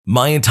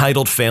My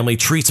entitled family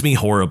treats me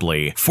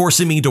horribly,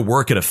 forcing me to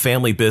work at a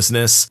family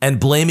business and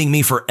blaming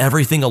me for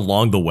everything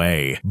along the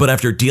way. But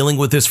after dealing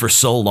with this for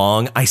so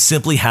long, I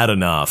simply had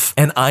enough,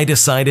 and I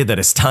decided that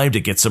it's time to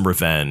get some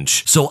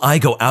revenge. So I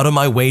go out of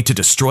my way to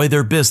destroy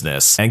their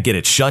business and get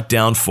it shut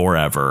down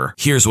forever.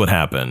 Here's what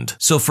happened.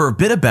 So for a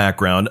bit of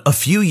background, a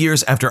few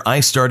years after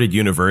I started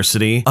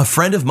university, a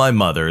friend of my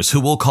mother's,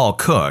 who we'll call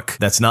Cook,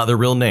 that's not their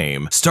real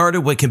name,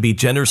 started what can be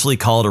generously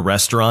called a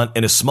restaurant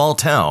in a small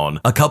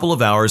town a couple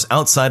of hours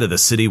outside of the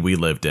city we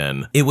lived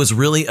in. It was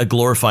really a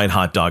glorified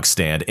hot dog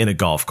stand in a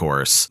golf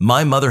course.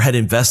 My mother had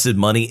invested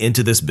money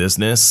into this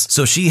business,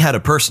 so she had a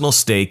personal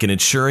stake in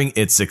ensuring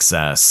its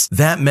success.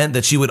 That meant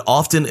that she would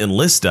often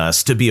enlist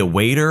us to be a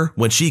waiter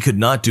when she could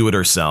not do it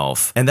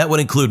herself, and that would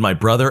include my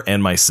brother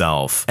and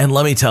myself. And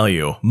let me tell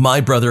you,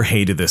 my brother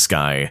hated this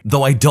guy,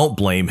 though I don't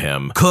blame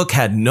him. Cook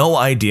had no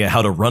idea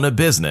how to run a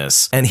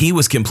business, and he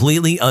was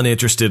completely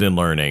uninterested in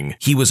learning.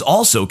 He was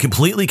also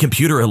completely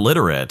computer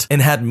illiterate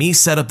and had me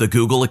set up the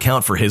Google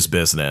account for his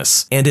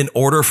business. And in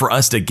order for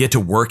us to get to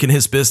work in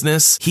his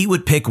business, he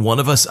would pick one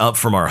of us up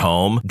from our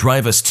home,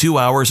 drive us 2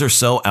 hours or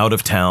so out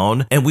of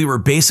town, and we were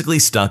basically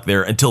stuck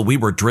there until we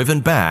were driven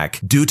back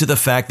due to the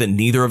fact that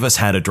neither of us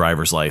had a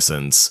driver's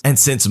license. And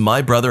since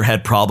my brother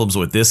had problems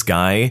with this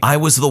guy, I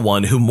was the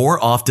one who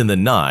more often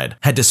than not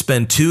had to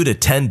spend 2 to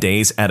 10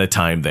 days at a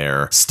time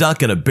there,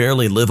 stuck in a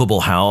barely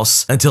livable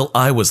house until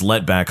I was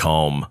let back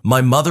home. My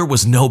mother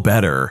was no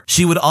better.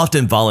 She would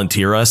often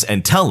volunteer us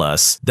and tell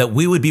us that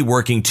we would be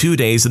working 2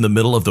 days in the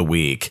middle of the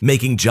week,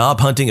 making job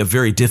hunting a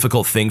very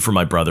difficult thing for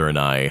my brother and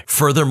I.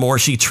 Furthermore,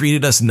 she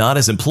treated us not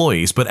as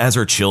employees, but as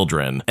her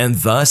children, and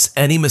thus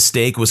any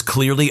mistake was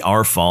clearly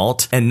our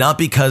fault, and not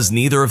because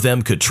neither of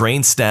them could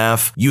train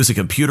staff, use a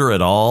computer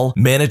at all,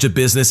 manage a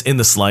business in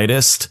the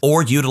slightest,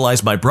 or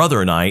utilize my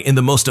brother and I in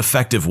the most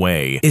effective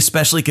way,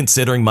 especially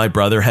considering my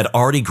brother had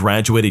already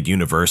graduated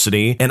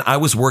university and I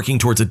was working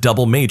towards a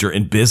double major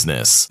in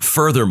business.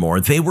 Furthermore,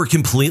 they were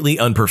completely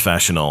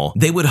unprofessional.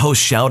 They would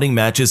host shouting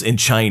matches in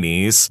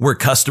Chinese, where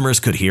customers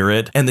could hear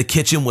it, and the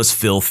kitchen was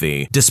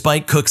filthy,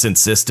 despite Cook's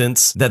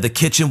insistence that the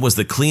kitchen was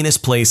the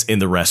cleanest place in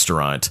the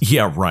restaurant.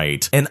 Yeah,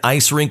 right. An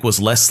ice rink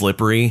was less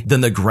slippery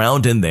than the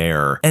ground in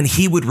there, and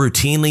he would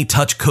routinely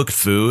touch cooked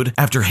food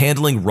after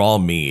handling raw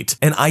meat,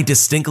 and I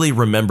distinctly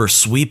remember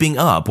sweeping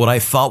up what I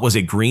thought was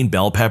a green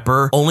bell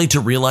pepper, only to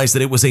realize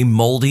that it was a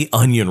moldy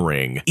onion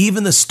ring.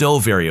 Even the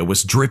stove area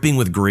was dripping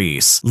with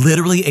grease.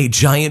 Literally a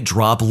giant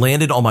drop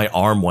landed on my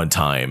arm one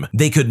time.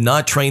 They could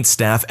not train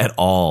staff at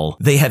all.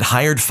 They had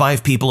hired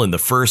 5 people in the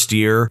first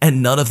year,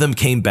 and none of them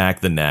came back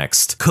the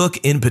next. Cook,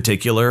 in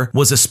particular,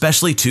 was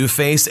especially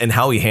two-faced in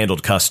how he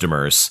handled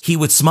customers. He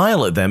would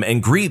smile at them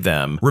and greet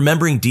them,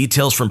 remembering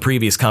details from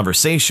previous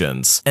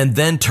conversations, and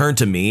then turn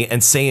to me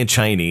and say in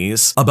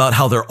Chinese about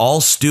how they're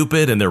all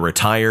stupid and they're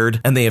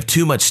retired, and they have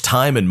too much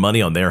time and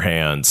money on their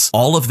hands.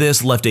 All of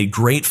this left a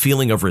great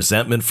feeling of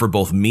resentment for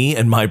both me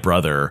and my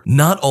brother.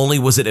 Not only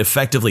was it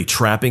effectively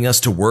trapping us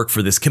to work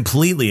for this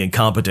completely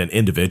incompetent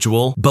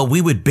individual, but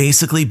we would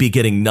basically be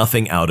getting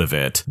nothing out of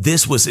it.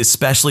 This was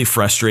especially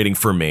frustrating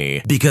for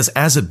me because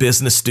as a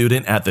business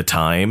student at the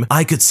time,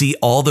 I could see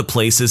all the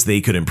places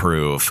they could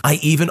improve. I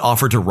even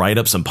offered to write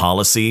up some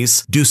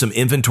policies, do some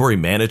inventory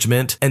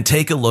management, and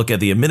take a look at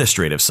the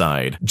administrative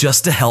side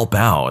just to help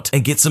out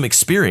and get some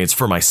experience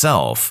for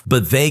myself.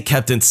 But they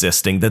kept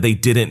insisting that they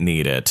didn't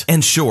need it.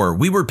 And sure,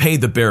 we were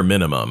paid the bare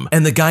minimum,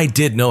 and the guy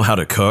did know how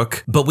to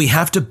cook, but we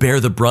have to bear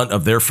the brunt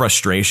of their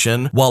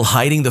frustration while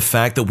hiding the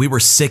fact that we were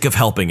sick of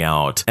helping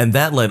out, and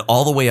that led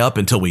all the way up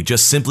until we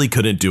just simply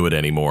couldn't do it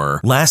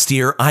anymore. Last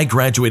year, I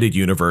graduated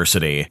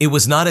university. It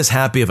was not as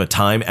happy of a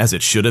time as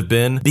it should have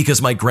been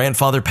because my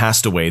grandfather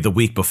passed away the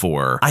week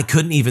before. I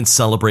couldn't even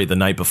celebrate the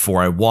night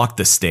before I walked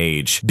the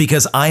stage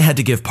because I had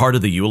to give part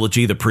of the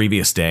eulogy the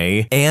previous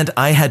day, and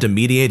I had to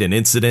mediate an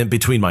incident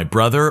between my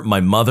brother, my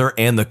mother,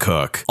 and the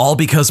cook, all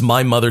because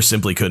my mother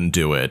simply couldn't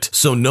do it.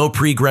 So no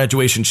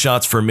pre-graduation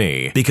shots for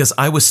me because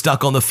I was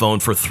stuck on the phone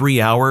for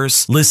 3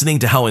 hours listening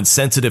to how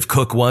insensitive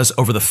Cook was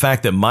over the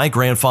fact that my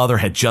grandfather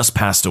had just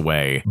passed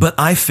away. But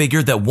I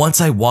figured that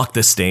once I walked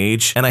the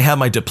stage and I had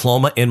my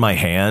diploma in my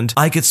hand,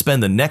 I could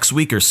spend the next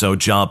week or so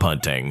job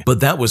hunting. But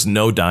that was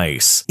no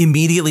dice.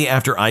 Immediately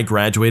after I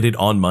graduated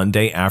on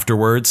Monday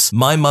afterwards,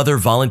 my mother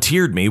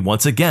volunteered me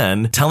once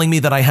again, telling me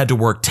that I had to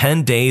work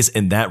 10 days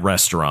in that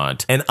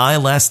restaurant, and I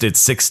lasted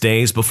 6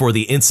 days before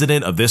the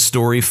incident of this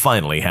story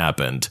finally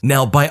happened.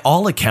 Now, by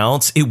all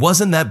accounts, it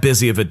wasn't that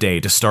busy of a day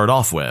to start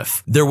off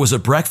with. There was a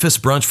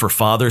breakfast brunch for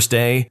Father's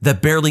Day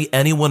that barely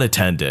anyone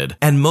attended,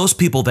 and most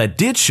people that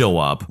did show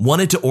up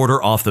wanted to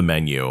order off the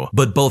menu,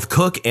 but both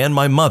Cook and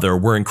my mother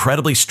were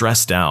incredibly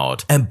stressed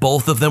out, and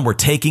both of them were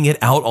taking it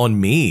out on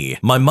me.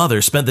 My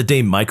mother spent the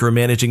day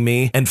micromanaging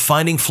me and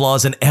finding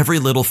flaws in every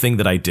little thing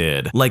that I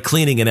did, like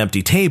cleaning an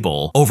empty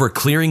table, over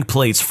clearing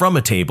plates from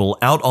a table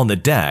out on the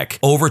deck,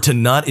 over to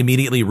not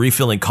immediately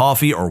refilling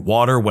coffee or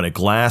water when a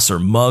glass or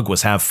mug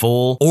was half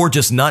full, or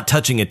just not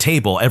touching a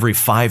table every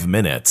 5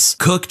 minutes.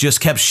 Cook just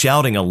kept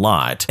shouting a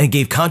lot and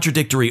gave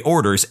contradictory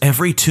orders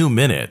every 2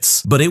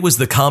 minutes, but it was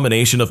the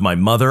combination of my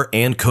mother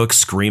and Cook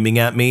screaming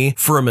at me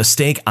for a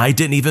mistake I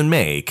didn't even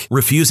make,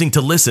 refusing to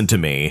listen to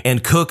me,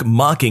 and Cook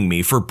mocking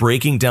me for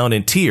breaking down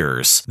in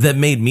tears, that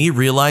made me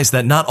realize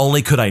that not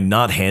only could I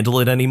not handle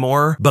it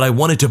anymore, but I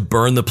wanted to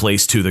burn the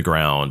place to the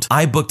ground.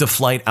 I booked a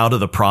flight out of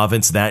the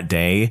province that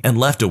day and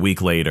left a week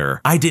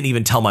later. I didn't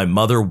even tell my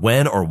mother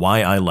when or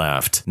why I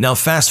left. Now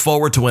fast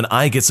forward to when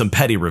I get some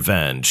petty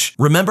revenge.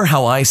 Remember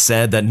how I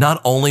said that not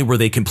only were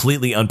they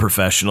completely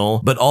unprofessional,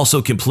 but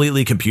also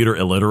completely computer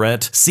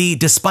illiterate? See,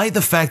 despite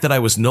the fact that I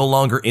was no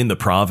longer in the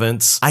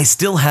province, I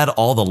still had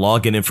all the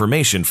login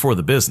information for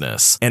the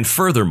business. And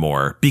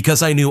furthermore,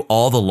 because I knew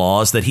all the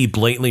laws that he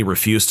blatantly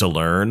refused to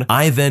learn,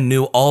 I then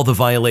knew all the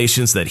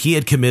violations that he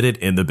had committed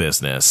in the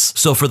business.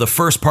 So for the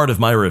first part of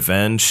my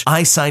revenge,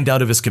 I signed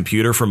out of his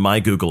computer from my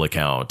Google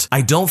account.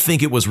 I don't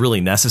think it was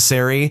really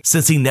necessary,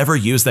 since he never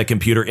used that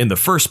computer in the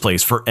first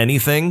place for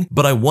anything,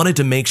 but I wanted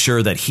to make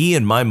sure that he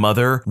and my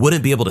mother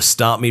wouldn't be able to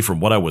stop me from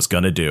what I was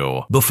gonna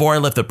do. Before I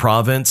left the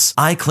province,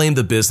 I claimed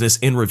the business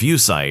in review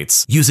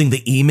sites using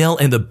the email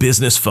and the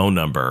business phone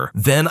number.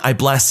 Then I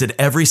blasted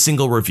every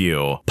single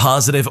review,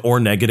 positive or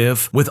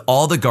negative, with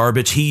all the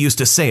garbage he used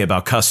to say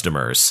about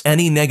customers.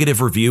 Any negative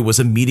review was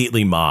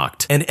immediately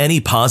mocked, and any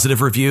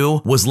positive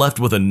review was left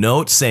with a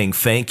note saying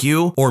thank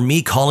you or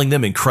me calling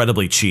them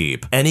incredibly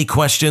cheap. Any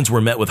questions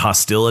were met with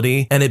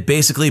hostility, and it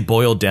basically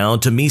boiled down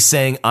to me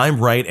saying I'm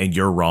right and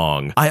you're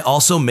wrong. I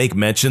also make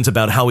mentions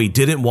about how he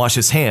didn't wash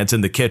his hands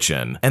in the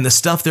kitchen, and the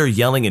stuff they're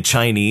yelling in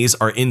Chinese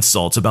are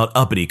insults about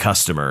uppity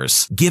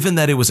customers. Given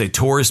that it was a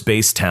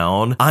tourist-based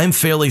town, I'm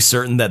fairly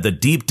certain that the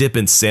deep dip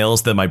in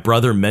sales that my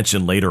brother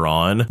mentioned later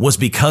on was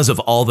because of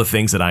all the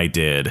things that I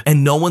did,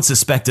 and no one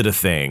suspected a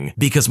thing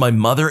because my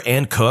mother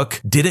and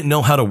Cook didn't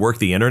know how to work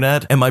the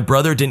internet, and my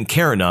brother didn't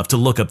care enough to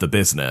look up the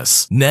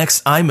business.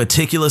 Next, I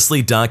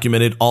meticulously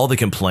documented all the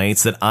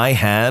complaints that I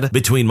had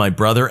between my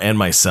brother and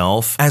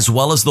myself, as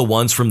well as the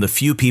ones from the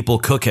few people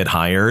Cook had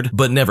hired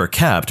but never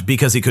kept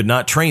because he could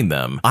not train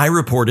them. I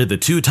reported the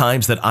 2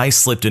 times that I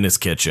slipped in his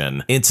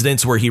kitchen,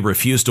 incidents where he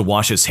refused to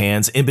wash his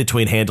hands in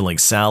between handling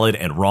salad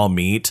and raw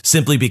meat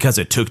simply because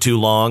it took too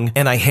long,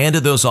 and I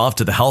handed those off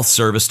to the health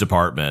service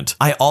department.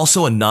 I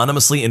also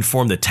anonymously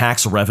informed the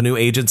tax revenue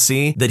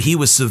agency that he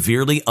was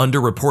severely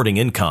underreporting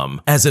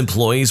income, as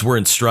employees were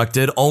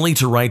instructed only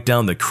to write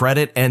down the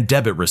credit and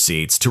debit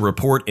receipts to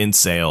report in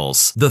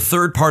sales. The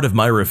third part of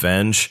my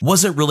revenge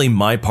wasn't really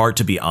my part,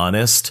 to be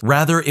honest.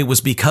 Rather, it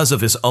was because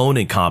of his own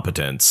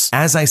incompetence.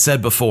 As I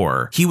said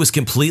before, he was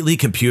completely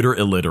computer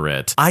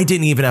illiterate. I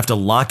didn't even have to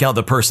lock out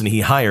the person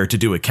he hired to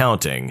do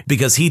accounting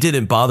because he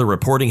didn't bother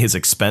reporting his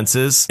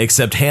expenses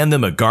except hand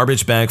them a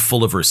garbage bag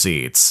full of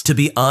receipts. To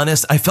be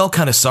honest, I felt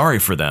kind of sorry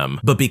for them,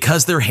 but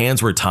because their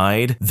hands were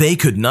tied, they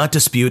could not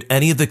dispute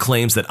any of the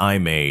claims that I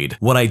made.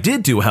 What I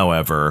did do,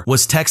 however,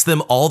 was text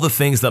them all the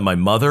things that my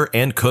mother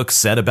and Cook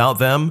said about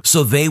them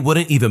so they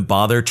wouldn't even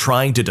bother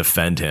trying to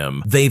defend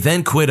him. They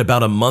then quit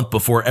about a month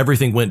before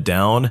everything went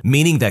down,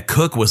 meaning that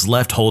Cook was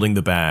left holding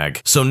the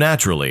bag. So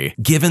naturally,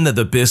 given that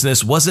the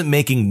business wasn't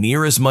making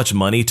near as much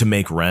money to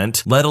make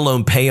rent, let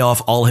alone pay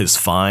off all his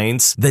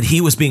fines that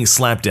he was being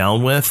slapped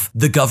down with,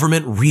 the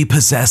government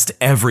repossessed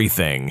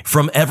everything.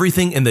 From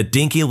everything in the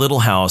dinky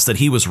little house that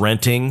he was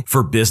renting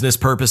for business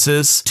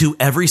purposes to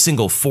every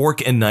single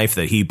fork and knife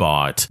that he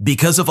bought.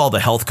 Because of all the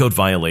health code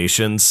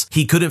violations,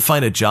 he couldn't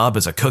find a job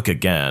as a cook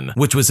again,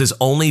 which was his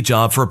only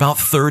job for about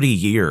 30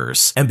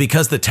 years. And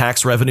because the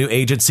tax revenue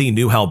agency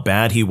knew how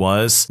bad he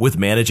was with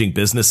managing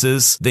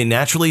businesses, they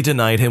naturally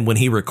denied him when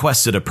he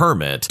requested a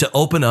permit to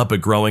open up a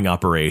growing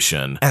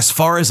operation. As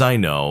far as I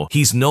know,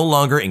 he's no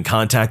longer in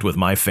contact with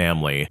my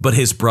family, but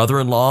his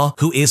brother-in-law,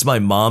 who is my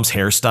mom's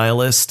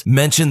hairstylist,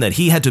 mentioned that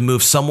he had to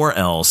move somewhere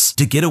else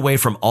to get away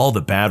from all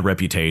the bad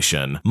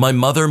reputation. My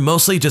mother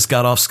mostly just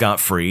got off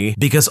scot-free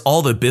because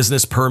all the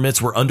business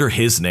permits were under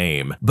his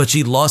name, but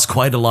she lost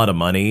quite a lot of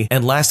money,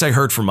 and last I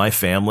heard from my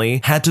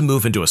family, had to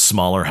move into a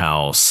smaller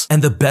house.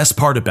 And the best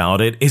part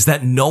about it is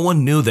that no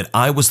one knew that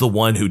I was the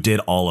one who did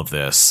all of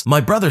this.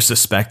 My brother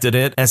suspected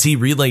it as he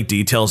relayed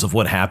details of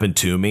what happened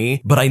to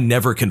me, but I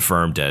never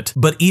confirmed it.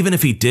 But even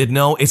if he did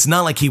know, it's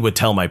not like he would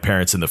tell my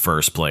parents in the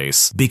first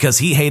place, because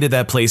he hated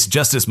that place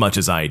just as much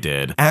as I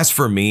did. As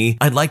for me,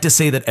 I'd like to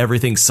say that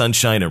everything's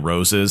sunshine and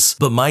roses,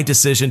 but my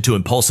decision to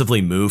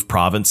impulsively move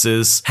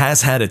provinces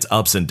has had its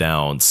ups and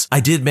downs. I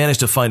did manage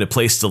to find a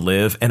place to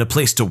live and a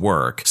place to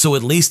work, so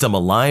at least I'm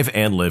alive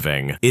and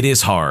living. It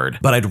is hard,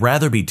 but I'd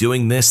rather be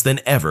doing this than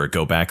ever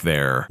go back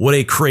there. What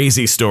a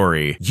crazy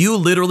story. You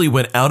literally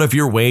went out of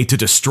your way to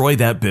destroy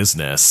that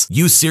business.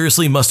 You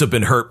seriously must have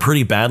been hurt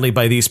pretty badly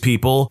by these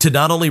people to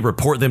not only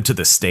report them to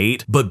the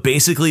state, but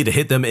basically to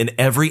hit them in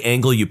every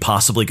angle you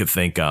possibly could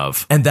think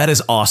of. And that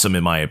is awesome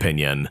in my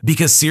opinion,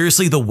 because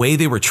seriously, the way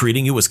they were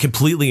treating you was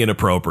completely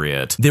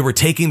inappropriate. They were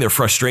taking their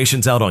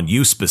frustrations out on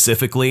you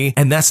specifically,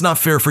 and that's not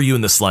fair for you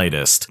in the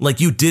slightest. Like,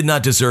 you did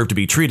not deserve to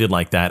be treated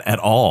like that at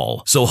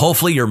all. So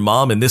hopefully your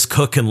mom and this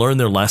cook can learn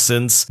their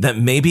lessons, that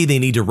maybe they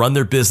need to run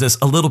their business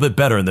a little bit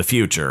better in the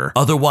future.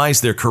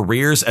 Otherwise, their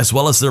careers as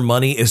well as their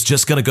money is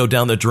just gonna go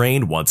down the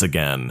drain once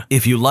again.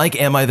 If you like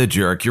Am I the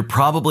Jerk, you're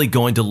probably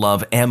going to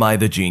love Am I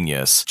the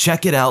Genius.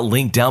 Check it out,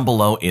 link down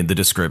below in the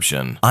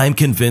description. I'm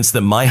convinced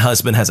that my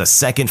husband has a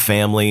second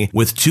family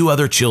with 2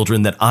 other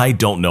children that I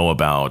don't know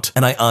about,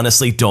 and I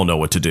honestly don't know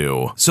what to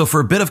do. So for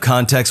a bit of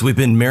context, we've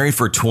been married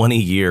for 20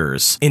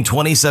 years. In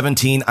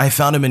 2017, I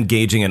found him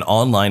engaging in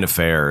online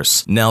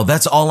affairs. Now,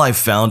 that's all I've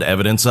found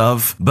evidence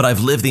of, but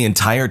I've lived the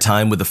entire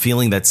time with the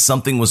feeling that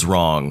something was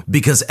wrong,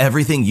 because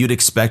everything you'd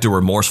expect a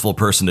remorseful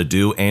person to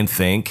do and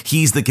think,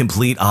 he's the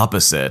complete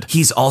opposite.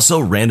 He's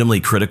also randomly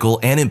critical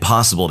and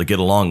impossible to get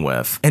along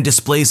with, and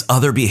displays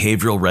other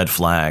behavioral red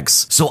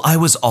flags. So I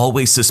was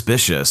always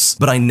suspicious,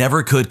 but I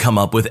never could come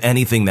up with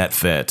anything that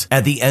fit.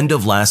 At the end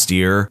of last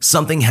year,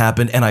 something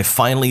happened and I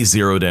finally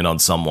zeroed in on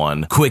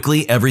someone.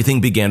 Quickly, everything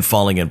began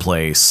falling in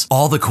place.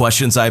 All the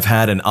questions I've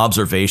had and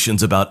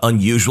observations about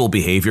unusual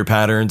behavior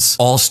patterns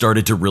all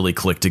started to really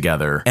click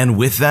together. And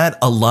with that,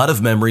 a lot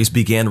of memories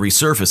began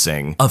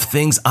resurfacing of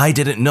things I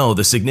didn't know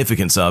the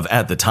significance of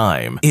at the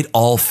time. It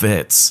all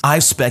fits.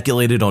 I've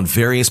speculated on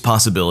various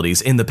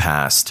possibilities in the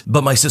past,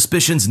 but my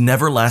suspicions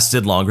never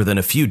lasted longer than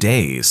a few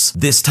days.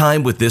 This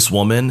time with this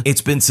woman,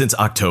 it's been since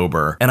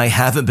October, and I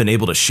haven't been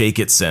able to shake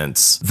it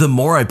since. The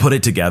more I put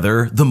it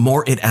together, the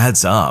more it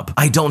adds up.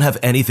 I don't have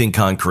anything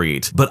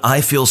concrete, but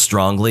I feel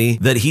strongly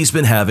that he's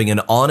been having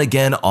an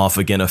on-again,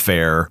 off-again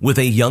affair with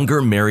a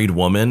younger married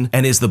woman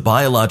and is the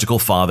biological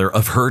father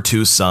of her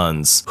 2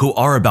 sons, who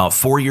are about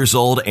 4 years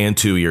old and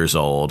 2 years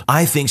old.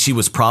 I think she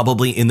was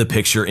probably in the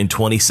picture in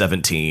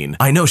 2017.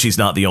 I know she's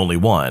not the only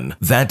one.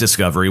 That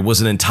discovery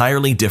was an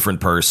entirely different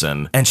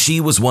person, and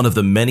she was one of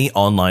the many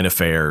online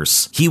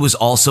affairs. He was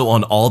also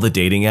on all the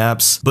dating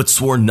apps, but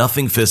swore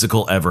nothing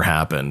physical ever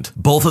happened.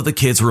 Both of the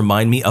kids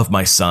remind me of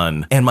my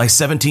son, and my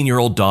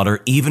 17-year-old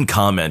daughter even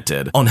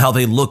commented on how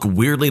they look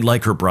weirdly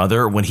like her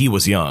brother when he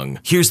was young.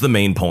 Here's the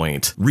main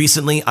point.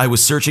 Recently, I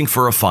was searching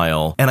for a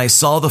file, and I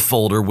saw the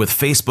folder with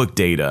Facebook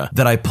data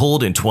that I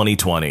pulled in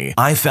 2020.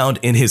 I found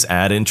in his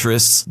ad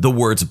interests the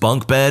words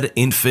bunk bed,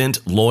 infant,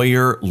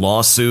 lawyer,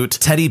 lawsuit,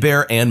 teddy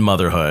bear, and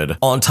motherhood,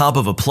 on top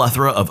of a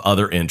plethora of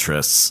other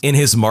interests. In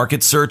his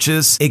market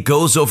searches, it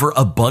goes over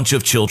a bunch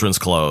of children's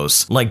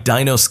clothes, like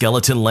dino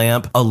skeleton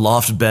lamp, a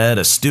loft bed,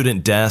 a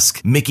student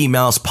desk, Mickey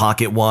Mouse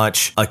pocket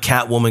watch, a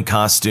Catwoman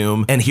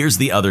costume, and here's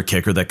the other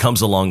kicker that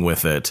comes along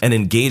with it, an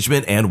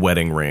engagement and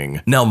wedding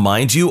ring. Now,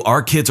 mind you,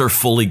 our kids are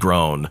fully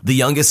grown. The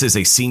youngest is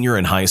a senior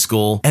in high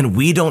school, and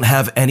we don't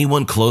have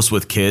anyone close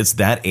with kids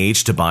that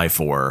age to buy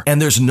for.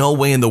 And there's no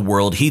way in the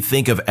world he'd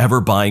think of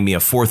ever buying me a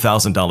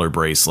 $4,000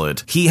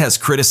 bracelet. He has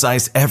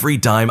criticized every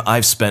dime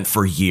I've spent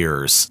for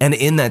years. And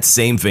in that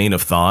same vein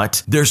of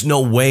thought, there's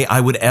no way I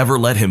would ever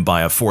let him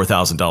buy a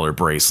 $4,000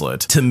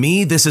 bracelet. To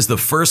me, this is the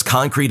first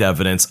concrete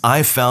evidence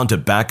I've found to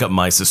back up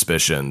my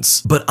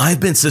suspicions. But I've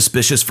been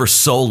suspicious for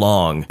so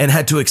long and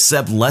had to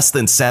accept less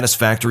than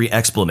satisfactory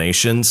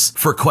explanations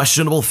for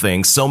questionable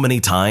things so many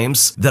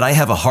times that I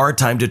have a hard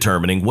time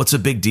determining what's a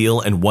big deal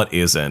and what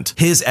isn't.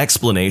 His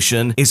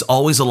explanation is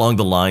always along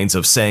the lines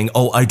of saying,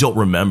 "Oh, I don't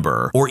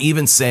remember," or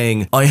even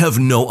saying, "I have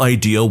no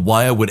idea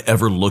why I would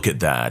ever look at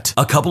that."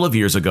 A couple of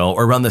years ago,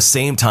 around the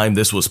same time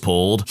this was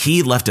pulled,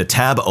 he left a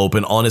tab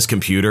open on his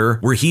computer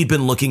where he'd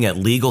been looking at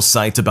legal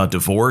sites about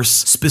divorce,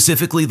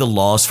 specifically the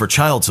laws for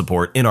child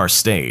support in our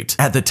state.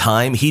 At the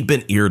time, he'd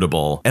been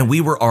irritable, and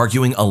we were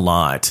arguing a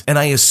lot, and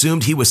I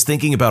assumed he was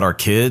thinking about our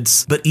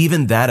kids, but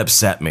even that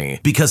upset me,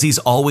 because he's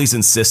always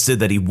insisted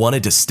that he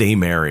wanted to stay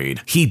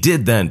married. He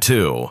did then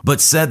too,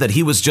 but said that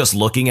he was just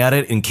looking at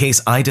it in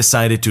case I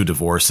decided to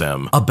divorce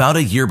him. About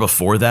a year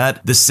before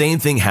that, the same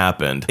thing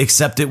happened,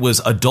 except it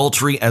was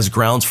adultery as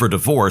grounds for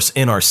divorce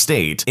in our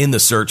state in the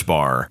search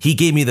bar. He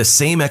gave me the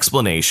same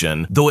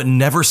explanation, though it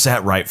never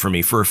sat right for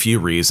me for a few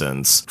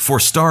reasons. For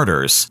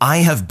starters, I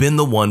have been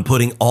the one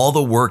putting all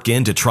the work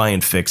in to try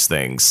and fix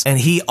things, and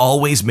he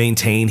always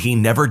maintained he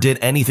never did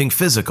anything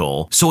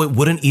physical, so it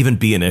wouldn't even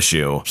be an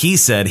issue. He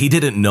said he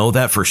didn't know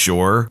that for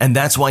sure, and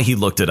that's why he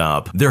looked it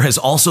up. There has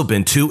also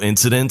been 2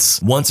 incidents,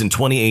 once in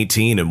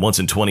 2018 and once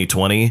in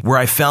 2020, where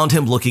I found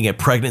him looking at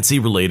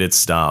pregnancy-related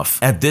stuff.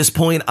 At this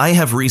point, I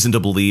have reason to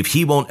believe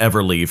he won't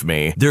ever leave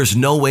me. There's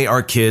no way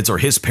our kids or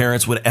his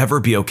parents would ever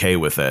be okay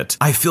with it.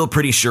 I feel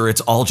pretty sure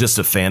it's all just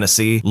a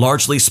fantasy,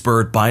 largely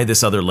spurred by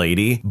this other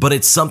lady, but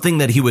it's something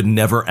that he would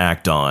never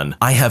act on.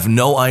 I have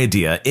no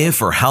idea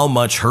if or how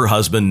much her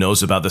husband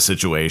knows about the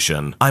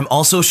situation. I'm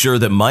also sure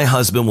that my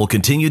husband will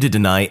continue to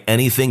deny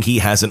anything he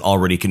hasn't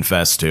already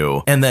confessed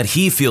to, and that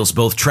he feels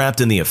both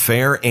trapped in the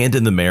affair and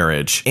in the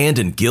marriage, and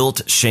in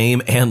guilt,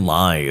 shame, and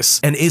lies,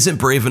 and isn't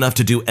brave enough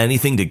to do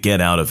anything to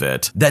get out of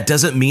it. That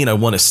doesn't mean I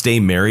want to stay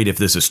married if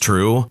this is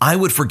true. I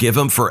would forgive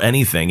him for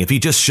anything if he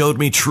just showed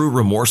me true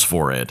remorse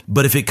for it.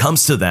 But if it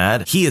comes to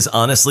that, he is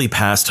honestly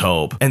past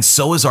hope, and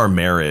so is our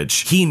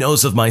marriage. He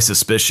knows of my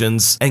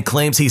suspicions and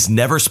claims he's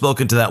never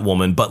spoken to that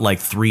woman but like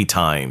 3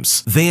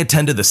 times. They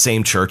attended the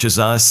same church as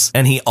us,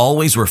 and he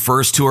always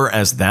refers to her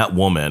as that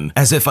woman,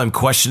 as if I'm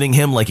questioning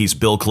him like he's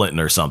Bill Clinton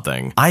or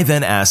something. I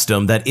then asked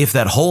him that if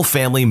that whole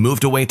family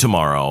moved away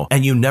tomorrow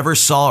and you never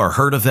saw or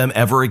heard of them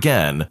ever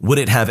again, would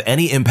it have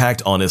any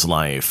impact on his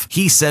life?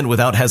 He said without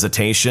without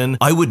hesitation,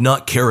 I would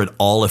not care at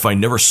all if I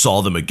never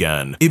saw them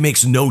again. It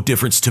makes no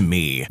difference to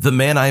me. The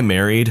man I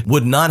married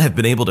would not have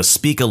been able to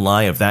speak a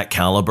lie of that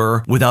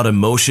caliber without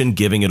emotion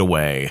giving it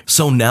away.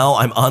 So now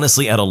I'm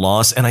honestly at a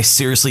loss and I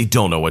seriously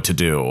don't know what to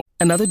do.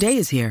 Another day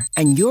is here,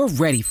 and you're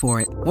ready for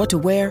it. What to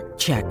wear?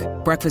 Check.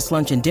 Breakfast,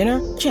 lunch, and dinner?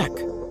 Check.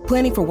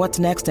 Planning for what's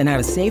next and how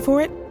to save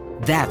for it?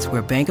 That's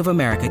where Bank of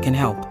America can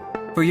help.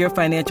 For your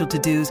financial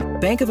to-dos,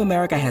 Bank of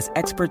America has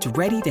experts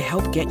ready to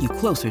help get you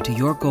closer to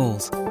your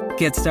goals.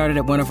 Get started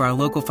at one of our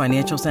local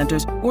financial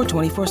centers or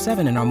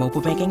 24/7 in our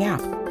mobile banking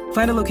app.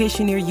 Find a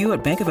location near you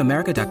at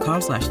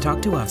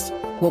bankofamerica.com/talktous.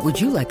 What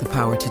would you like the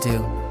power to do?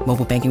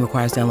 Mobile banking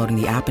requires downloading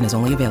the app and is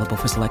only available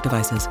for select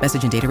devices.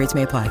 Message and data rates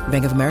may apply.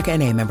 Bank of America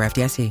N.A., member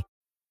FDIC.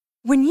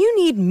 When you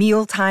need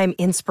mealtime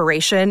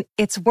inspiration,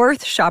 it's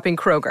worth shopping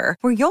Kroger,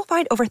 where you'll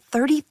find over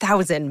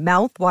 30,000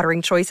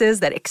 mouth-watering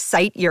choices that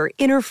excite your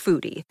inner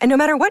foodie. And no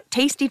matter what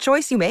tasty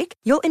choice you make,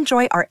 you'll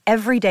enjoy our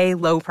everyday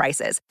low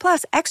prices,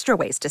 plus extra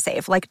ways to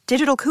save, like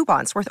digital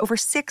coupons worth over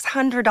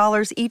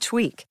 $600 each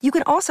week. You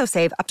can also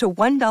save up to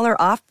 $1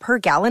 off per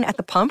gallon at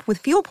the pump with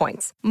fuel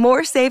points.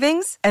 More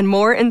savings and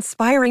more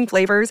inspiring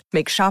flavors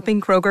make shopping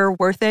Kroger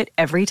worth it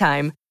every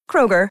time.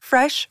 Kroger,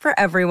 fresh for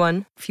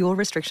everyone. Fuel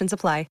restrictions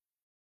apply.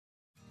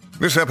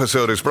 This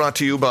episode is brought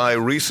to you by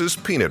Reese's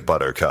Peanut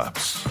Butter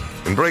Cups.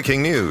 In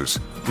breaking news,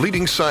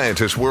 leading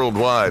scientists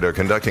worldwide are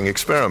conducting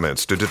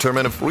experiments to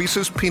determine if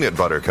Reese's Peanut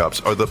Butter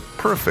Cups are the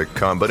perfect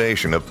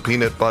combination of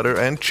peanut butter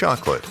and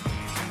chocolate.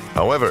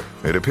 However,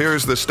 it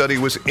appears the study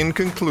was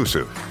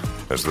inconclusive,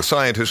 as the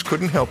scientists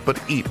couldn't help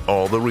but eat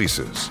all the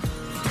Reese's.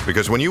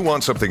 Because when you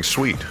want something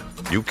sweet,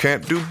 you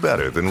can't do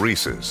better than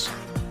Reese's.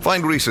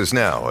 Find Reese's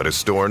now at a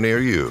store near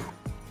you.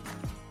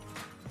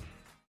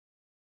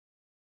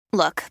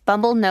 Look,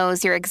 Bumble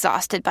knows you're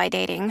exhausted by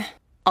dating.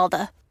 All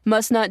the,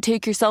 must not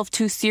take yourself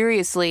too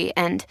seriously,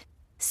 and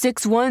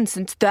 6'1"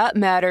 since that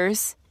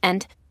matters,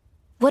 and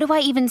what do I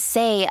even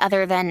say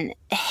other than,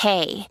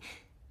 hey?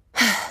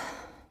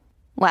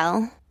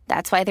 Well,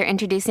 that's why they're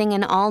introducing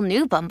an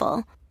all-new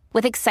Bumble,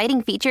 with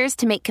exciting features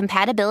to make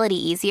compatibility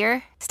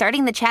easier,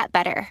 starting the chat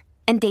better,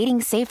 and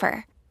dating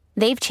safer.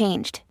 They've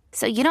changed,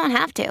 so you don't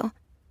have to.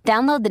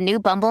 Download the new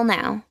Bumble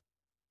now.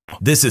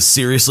 This is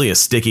seriously a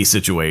sticky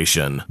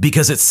situation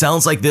because it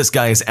sounds like this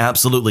guy is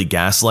absolutely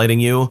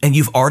gaslighting you, and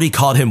you've already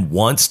caught him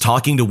once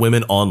talking to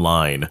women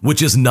online,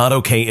 which is not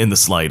okay in the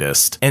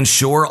slightest. And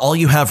sure, all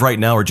you have right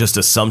now are just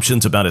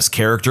assumptions about his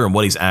character and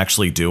what he's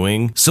actually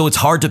doing, so it's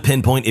hard to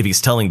pinpoint if he's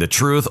telling the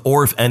truth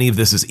or if any of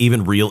this is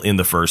even real in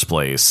the first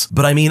place.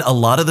 But I mean, a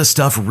lot of the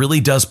stuff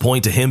really does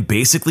point to him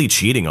basically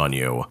cheating on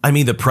you. I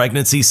mean, the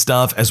pregnancy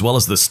stuff, as well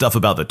as the stuff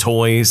about the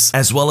toys,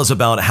 as well as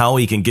about how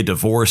he can get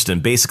divorced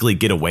and basically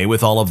get away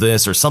with all of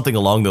this or something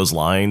along those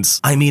lines.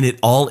 I mean, it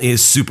all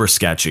is super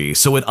sketchy,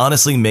 so it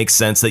honestly makes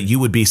sense that you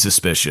would be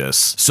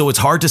suspicious. So it's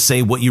hard to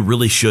say what you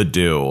really should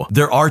do.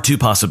 There are two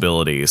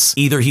possibilities.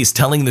 Either he's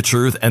telling the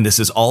truth and this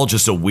is all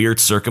just a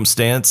weird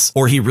circumstance,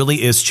 or he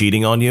really is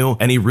cheating on you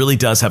and he really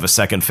does have a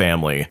second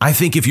family. I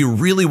think if you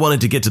really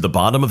wanted to get to the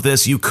bottom of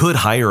this, you could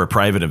hire a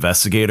private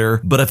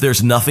investigator, but if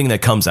there's nothing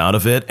that comes out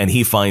of it and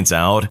he finds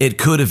out, it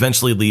could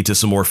eventually lead to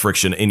some more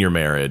friction in your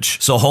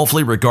marriage. So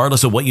hopefully,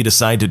 regardless of what you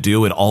decide to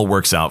do, it all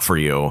works out for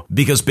you.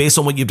 Because based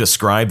on what you've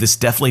described, this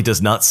definitely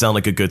does not sound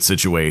like a good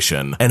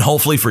situation. And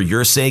hopefully for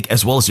your sake,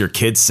 as well as your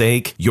kid's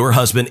sake, your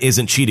husband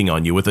isn't cheating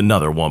on you with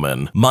another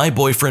woman. My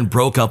boyfriend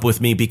broke up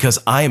with me because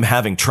I am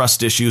having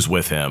trust issues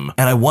with him,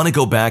 and I want to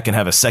go back and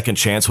have a second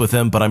chance with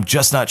him, but I'm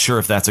just not sure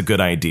if that's a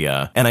good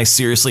idea, and I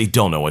seriously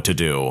don't know what to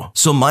do.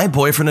 So my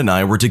boyfriend and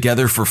I were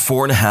together for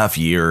 4.5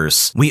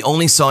 years. We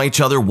only saw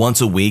each other once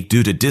a week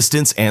due to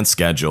distance and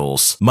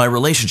schedules. My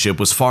relationship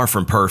was far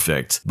from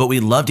perfect, but we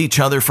loved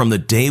each other from the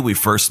day we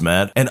first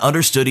met and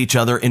understood each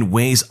other in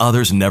ways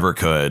others never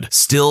could.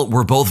 Still,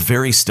 we're both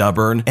very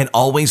stubborn and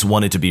always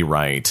wanted to be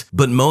right,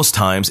 but most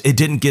times it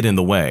didn't get in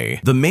the way.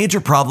 The major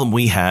problem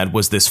we had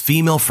was this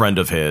female friend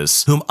of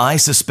his, whom I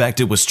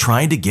suspected was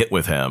trying to get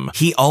with him.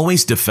 He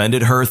always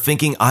defended her,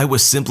 thinking I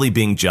was simply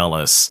being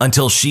jealous,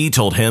 until she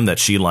told him that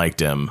she liked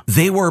him.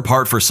 They were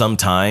apart for some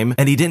time,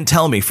 and he didn't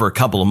tell me for a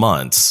couple of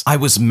months. I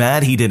was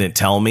mad he didn't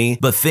tell me,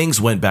 but things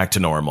went back to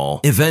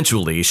normal.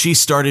 Eventually, she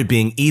started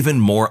being even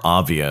more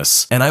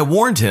obvious, and I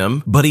warned him,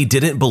 but he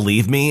didn't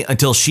believe me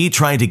until she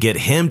tried to get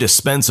him to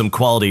spend some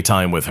quality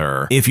time with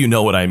her, if you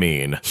know what I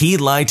mean. He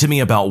lied to me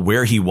about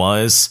where he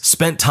was,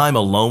 spent time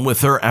alone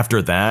with her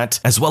after that,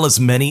 as well as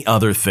many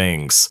other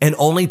things, and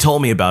only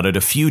told me about it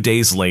a few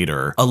days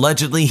later.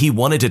 Allegedly, he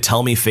wanted to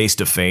tell me face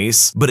to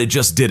face, but it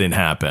just didn't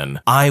happen.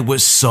 I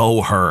was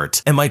so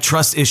hurt, and my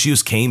trust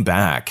issues came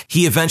back.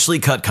 He eventually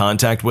cut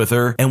contact with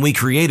her, and we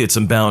created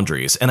some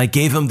boundaries, and I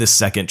gave him this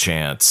second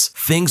chance.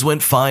 Things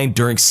went fine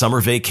during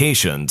summer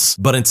vacations,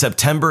 but in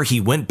September However,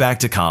 he went back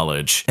to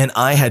college, and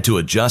I had to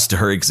adjust to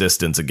her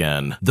existence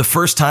again. The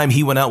first time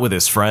he went out with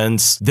his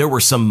friends, there were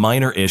some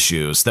minor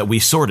issues that we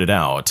sorted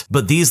out,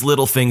 but these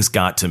little things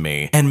got to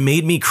me and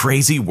made me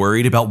crazy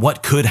worried about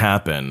what could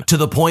happen, to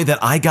the point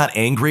that I got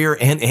angrier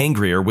and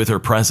angrier with her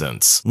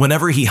presence.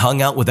 Whenever he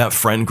hung out with that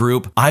friend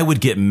group, I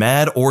would get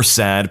mad or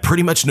sad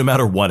pretty much no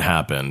matter what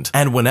happened.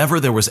 And whenever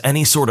there was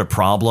any sort of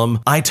problem,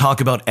 I'd talk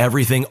about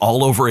everything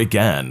all over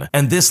again.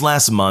 And this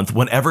last month,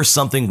 whenever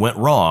something went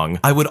wrong,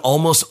 I would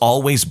almost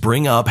always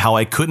bring up how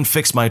I couldn't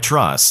fix my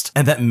trust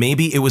and that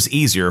maybe it was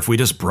easier if we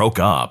just broke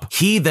up.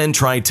 He then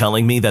tried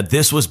telling me that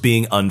this was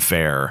being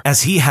unfair,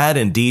 as he had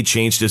indeed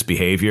changed his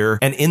behavior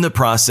and in the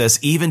process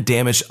even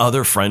damaged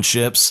other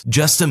friendships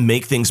just to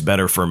make things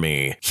better for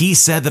me. He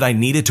said that I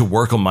needed to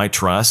work on my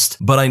trust,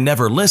 but I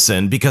never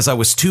listened because I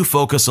was too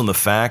focused on the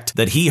fact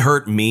that he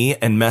hurt me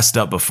and messed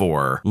up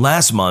before.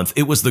 Last month,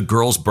 it was the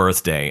girl's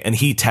birthday and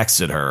he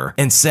texted her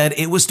and said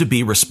it was to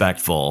be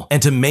respectful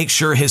and to make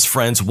sure his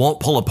friends won't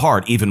pull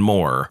apart even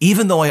more.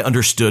 Even though I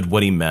understood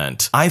what he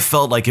meant, I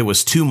felt like it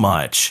was too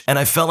much, and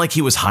I felt like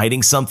he was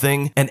hiding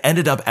something and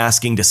ended up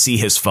asking to see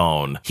his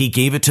phone. He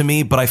gave it to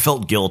me, but I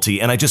felt guilty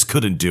and I just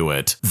couldn't do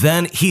it.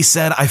 Then he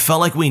said I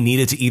felt like we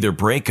needed to either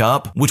break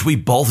up, which we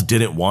both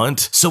didn't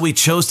want, so we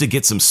chose to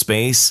get some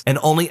space and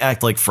only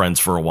act like friends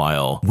for a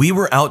while. We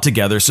were out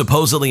together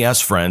supposedly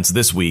as friends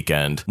this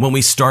weekend when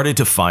we started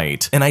to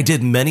fight, and I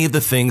did many of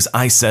the things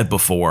I said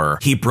before.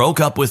 He broke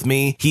up with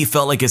me, he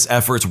felt like his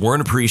efforts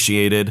weren't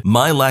appreciated,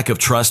 my lack of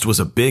trust was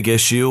a big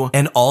issue,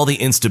 and all the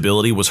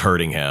instability was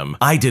hurting him.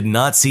 I did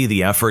not see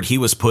the effort he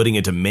was putting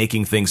into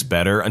making things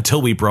better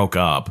until we broke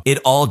up. It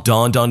all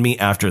dawned on me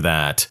after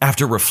that.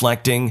 After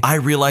reflecting, I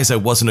realized I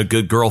wasn't a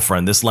good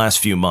girlfriend this last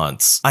few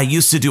months. I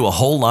used to do a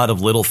whole lot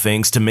of little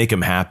things to make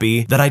him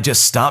happy that I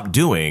just stopped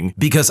doing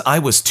because I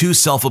was too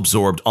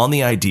self-absorbed on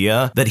the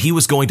idea that he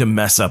was going to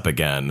mess up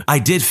again. I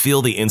did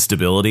feel the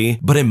instability,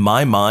 but in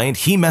my mind,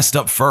 he messed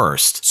up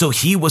first, so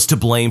he was to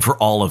blame for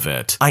all of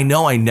it. I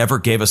know I never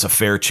gave us a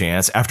fair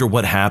chance after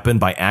what happened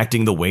by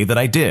acting the way that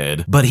I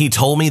did, but he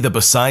told me that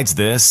besides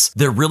this,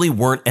 there really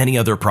weren't any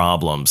other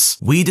problems.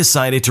 We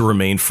decided to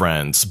remain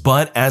friends,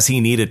 but as he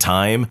needed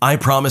time, I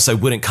promised I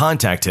wouldn't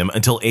contact him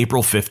until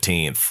April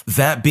 15th,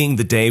 that being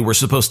the day we're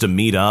supposed to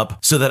meet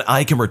up so that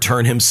I can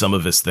return him some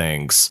of his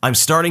things. I'm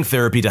starting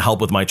therapy to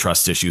help with my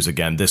trust issues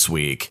again this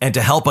week, and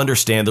to help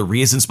understand the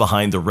reasons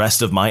behind the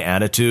rest of my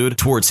attitude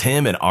towards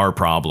him and our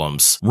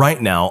problems.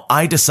 Right now,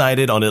 I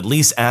decided on at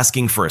least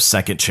asking for a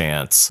second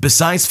chance.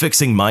 Besides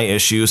fixing my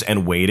issues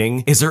and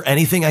waiting, is there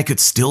anything I could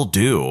still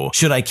do?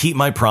 Should I keep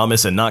my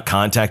promise and not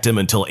contact him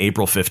until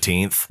April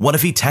 15th? What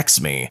if he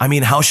texts me? I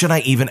mean, how should I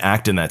even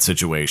act in that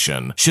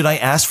situation? Should I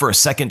ask for a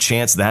second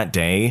chance that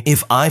day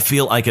if I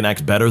feel I can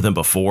act better than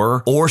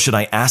before, or should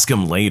I ask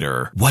him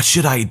later? What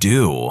should I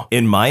do?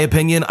 In my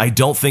opinion, I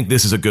don't think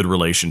this is a good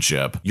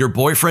relationship. Your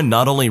boyfriend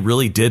not only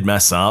really did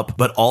mess up,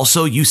 but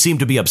also you seem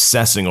to be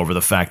obsessing over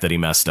the fact that he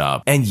messed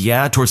up. And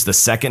yeah, towards the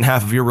second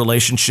half of your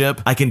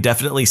relationship, I can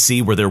definitely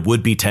see where there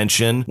would be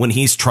tension when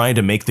he's trying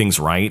to make things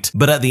right,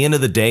 but at the end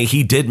of the day,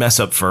 he did mess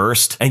up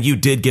first, and you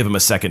did give him a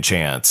second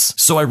chance.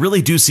 So I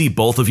really do see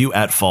both of you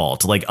at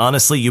fault. Like,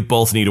 honestly, you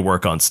both need to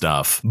work on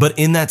stuff. But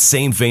in that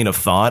same vein of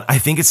thought, I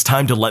think it's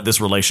time to let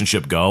this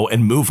relationship go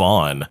and move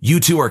on. You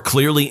two are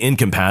clearly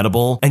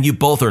incompatible, and you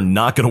both are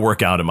not going to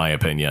work out in my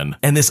opinion.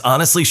 And this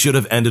honestly should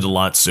have ended a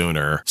lot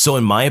sooner. So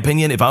in my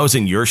opinion, if I was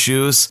in your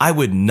shoes, I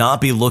would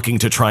not be looking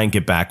to try and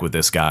get back with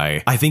this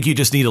guy. I think you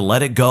just need to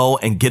let it go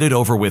and get it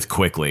over with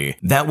quickly.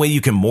 That way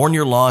you can mourn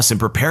your loss and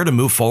prepare to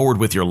move forward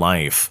with your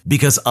life.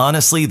 Because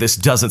honestly, this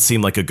doesn't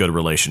seem like a good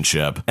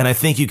relationship. And I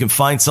think you can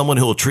find someone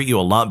who will treat you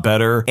a lot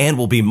better and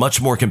will be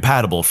much more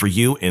compatible for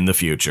you in the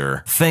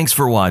future. Thanks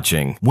for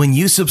watching. When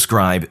you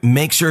subscribe,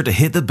 make sure to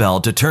hit the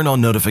bell to turn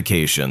on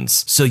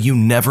notifications so you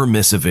never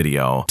miss a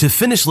video. To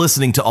finish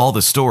listening to all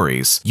the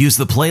stories, use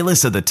the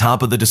playlist at the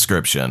top of the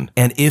description.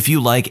 And if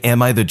you like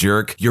Am I the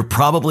Jerk, you're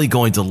probably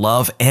going to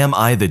love Am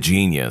I the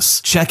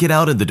Genius. Check it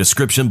out in the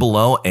description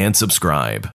below and subscribe.